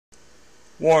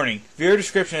Warning, viewer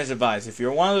discretion is advised. If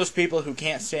you're one of those people who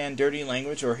can't stand dirty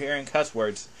language or hearing cuss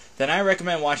words, then I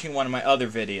recommend watching one of my other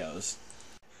videos.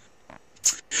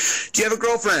 Do you have a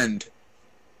girlfriend?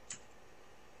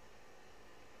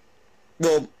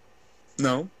 Well,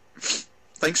 no.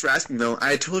 Thanks for asking, though. I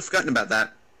had totally forgotten about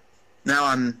that. Now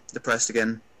I'm depressed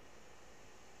again.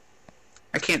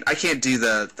 I can't do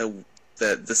the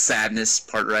sadness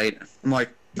part right. I'm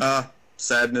like,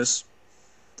 sadness.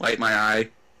 Light my eye.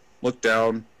 Look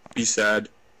down. Be sad.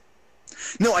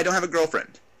 No, I don't have a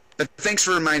girlfriend. But thanks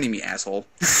for reminding me, asshole.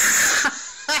 Did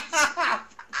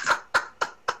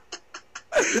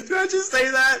I just say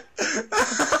that?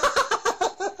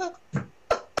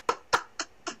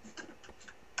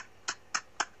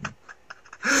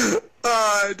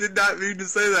 I did not mean to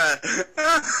say that.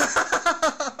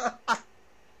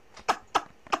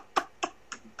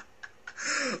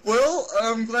 Well,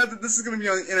 I'm glad that this is going to be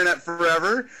on the internet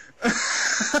forever.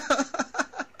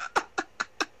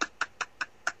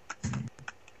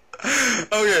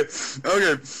 Okay.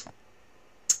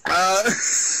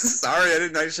 Sorry, I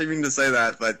didn't actually mean to say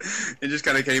that, but it just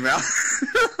kind of came out.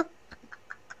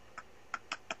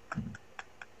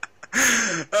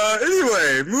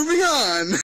 Anyway, moving on.